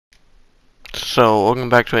So welcome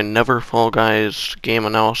back to another Fall Guys game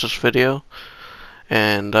analysis video,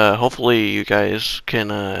 and hopefully you guys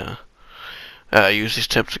can use these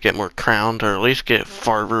tips to get more crowned, or at least get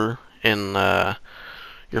farther in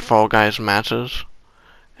your Fall Guys matches.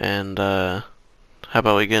 And how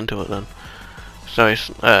about we get into it then? So I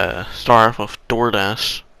start off with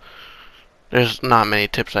DoorDash. There's not many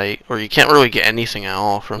tips or you can't really get anything at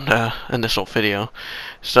all from the initial video.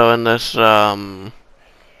 So in this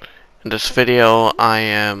video, I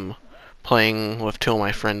am playing with two of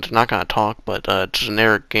my friends. I'm not gonna talk, but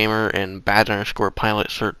Generic Gamer and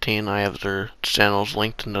Bad_Pilot13. I have their channels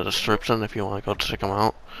linked in the description if you want to go check them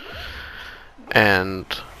out. And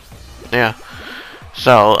yeah,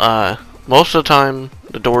 so most of the time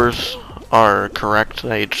the doors are correct.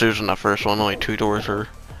 I choose in the first one. Only 2 doors are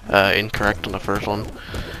incorrect in the first one.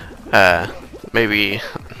 Maybe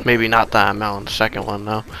not that amount in the second one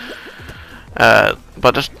though.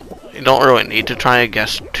 But just you don't really need to try to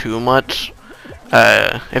guess too much.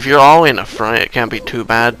 If you're all in the front, it can't be too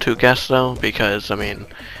bad to guess though, because I mean,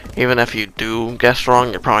 even if you do guess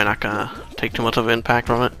wrong, you're probably not gonna take too much of an impact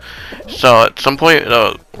from it. So at some point,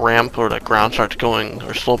 the ramp or the ground starts going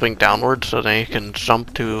or sloping downwards, so then you can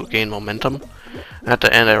jump to gain momentum. At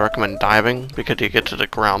the end, I recommend diving because you get to the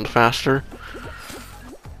ground faster.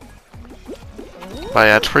 But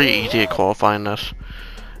yeah, it's pretty easy to qualify in this.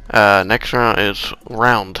 Next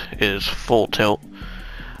round is full tilt.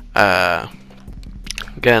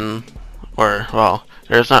 Again, well,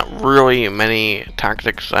 there's not really many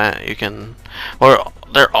tactics that you can, or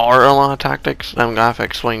there are a lot of tactics that I'm gonna have to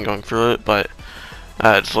explain going through it, but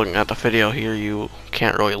just looking at the video here, you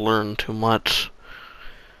can't really learn too much.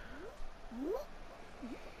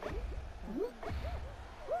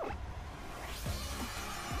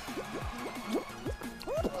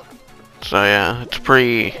 So yeah, it's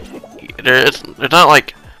pretty. There's not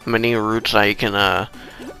like many routes that you can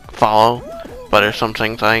follow, but there's some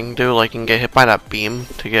things I can do. Like you can get hit by that beam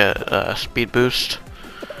to get a speed boost.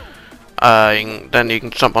 Then you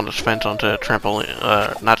can jump on this fence onto the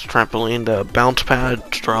trampoline. Not the trampoline, the bounce pad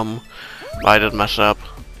drum. But I did mess up.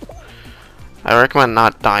 I recommend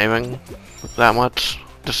not diving that much,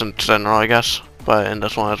 just in general, I guess, but in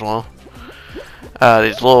this one as well.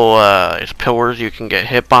 These little these pillars you can get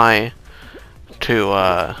hit by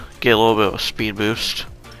to get a little bit of a speed boost,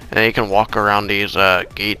 and then you can walk around these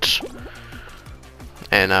gates.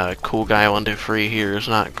 And cool guy 123 here is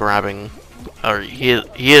not grabbing, or he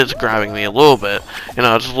is grabbing me a little bit, you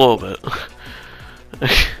know, just a little bit.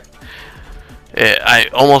 I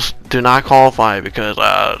almost do not qualify because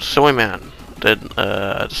Silly Man did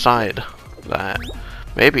decide that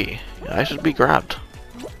maybe I should be grabbed.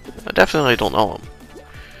 I definitely don't know him.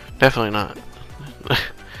 Definitely not.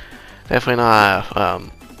 Definitely not a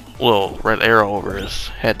little red arrow over his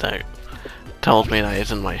head that tells me that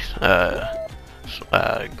he's in my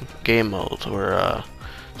game mode, or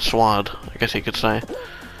SWAD, I guess you could say.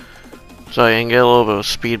 So you can get a little bit of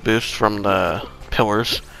speed boost from the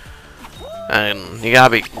pillars, and you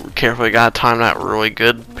gotta be careful. You gotta time that really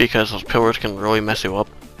good because those pillars can really mess you up.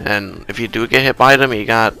 And if you do get hit by them, you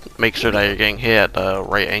gotta make sure that you're getting hit at the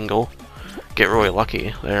right angle. Get really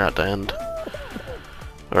lucky there at the end.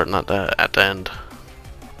 Or not at the end.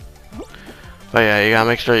 But yeah, you gotta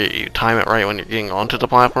make sure you time it right when you're getting onto the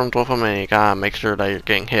platforms with them, and you gotta make sure that you're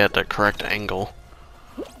getting hit at the correct angle.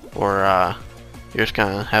 Or you're just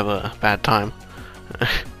gonna have a bad time.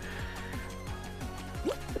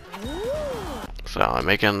 So I'm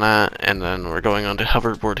making that, and then we're going on to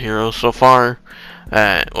Hoverboard Heroes. So far,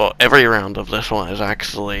 well, every round of this one is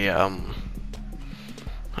actually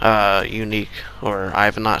unique, or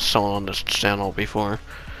I've not shown on this channel before.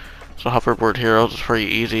 So Hoverboard Heroes is pretty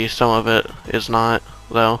easy. Some of it is not,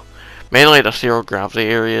 though. Mainly the zero gravity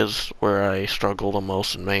areas where I struggle the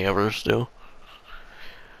most, and many others do.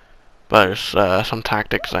 But there's some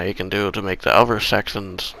tactics that you can do to make the other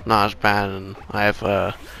sections not as bad, and I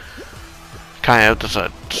have kind of just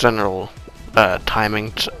a general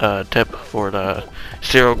timing tip for the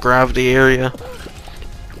zero gravity area.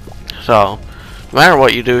 So no matter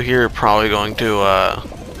what you do here, you're probably going to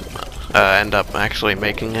end up actually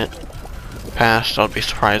making it past. I'd be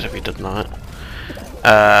surprised if you did not.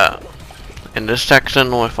 In this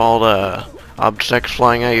section, with all the objects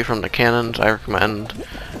flying at you from the cannons, I recommend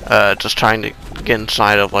just trying to get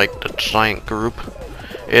inside of like the giant group.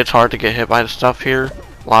 It's hard to get hit by the stuff here.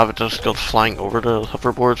 A lot of it just goes flying over the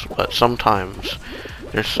hoverboards, but sometimes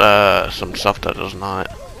there's some stuff that does not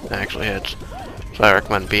actually hit. So I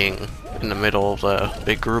recommend being in the middle of the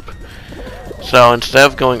big group. So instead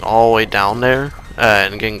of going all the way down there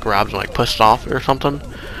and getting grabbed and like pushed off or something,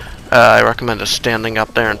 I recommend just standing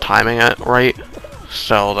up there and timing it right,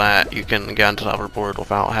 so that you can get into the hoverboard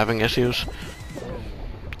without having issues.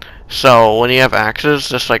 So when you have axes,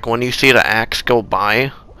 just like when you see the axe go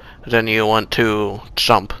by, then you want to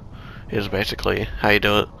jump, is basically how you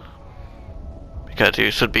do it. Because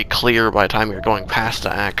you should be clear by the time you're going past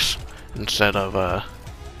the axe, instead of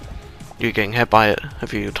you getting hit by it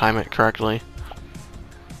if you time it correctly.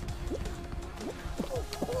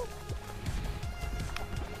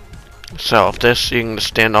 So if this, you can just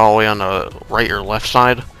stand all the way on the right or left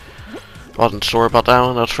side. Wasn't sure about that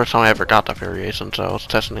one. That was the first time I ever got that variation, so I was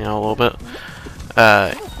testing it out a little bit.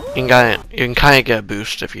 You can kind of get a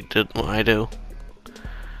boost if you did what I do.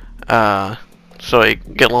 So you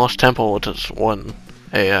get Lost Temple, which is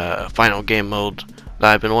a final game mode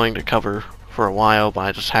that I've been wanting to cover for a while, but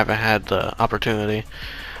I just haven't had the opportunity.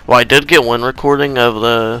 Well, I did get one recording of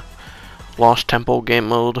the Lost Temple game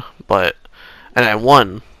mode, and I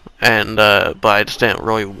won, but I just didn't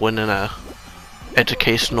really win in a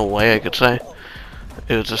educational way, I could say.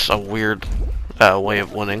 It was just a weird way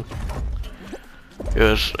of winning. It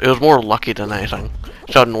was more lucky than anything.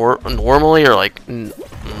 So normally, or like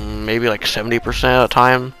maybe like 70% of the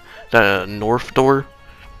time, the north door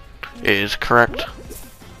is correct.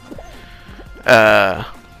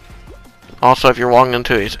 Also, if you're walking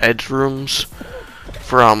into these edge rooms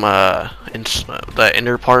from the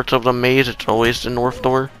inner parts of the maze, it's always the north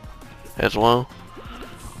door as well.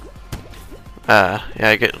 Yeah,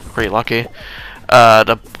 I get pretty lucky.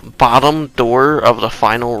 The bottom door of the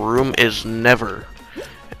final room is never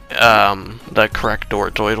the correct door.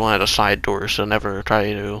 It's always one of the side doors, so never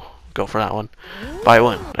try to go for that one. But I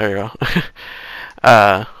win. There you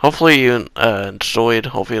go. Hopefully you enjoyed.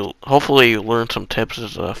 Hopefully you learned some tips.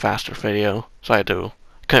 This is a faster video, so I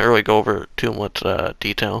couldn't really go over too much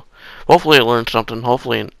detail. Hopefully you learned something.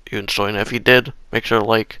 Hopefully you enjoyed it. If you did, make sure to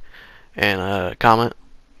like and comment.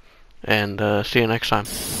 And see you next time.